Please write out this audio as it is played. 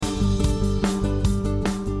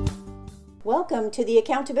Welcome to the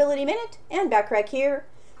Accountability Minute, and Backrack here.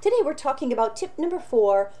 Today we're talking about tip number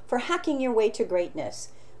 4 for hacking your way to greatness,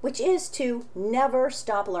 which is to never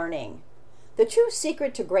stop learning. The true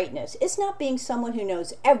secret to greatness is not being someone who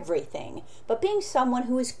knows everything, but being someone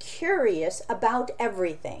who is curious about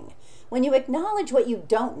everything. When you acknowledge what you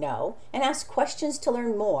don't know and ask questions to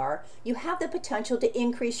learn more, you have the potential to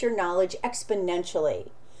increase your knowledge exponentially.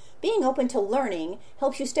 Being open to learning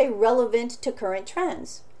helps you stay relevant to current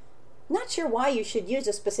trends. Not sure why you should use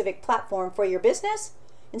a specific platform for your business?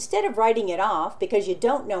 Instead of writing it off because you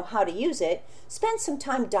don't know how to use it, spend some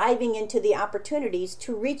time diving into the opportunities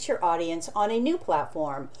to reach your audience on a new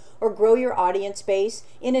platform or grow your audience base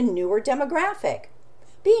in a newer demographic.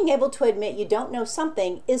 Being able to admit you don't know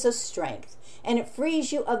something is a strength, and it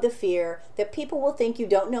frees you of the fear that people will think you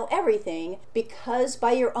don't know everything because,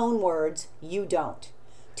 by your own words, you don't.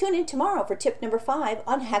 Tune in tomorrow for tip number 5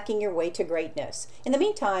 on hacking your way to greatness. In the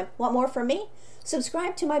meantime, want more from me?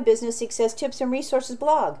 Subscribe to my Business Success Tips and Resources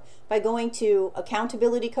blog by going to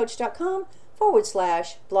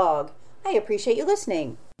accountabilitycoach.com/blog. I appreciate you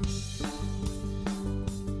listening.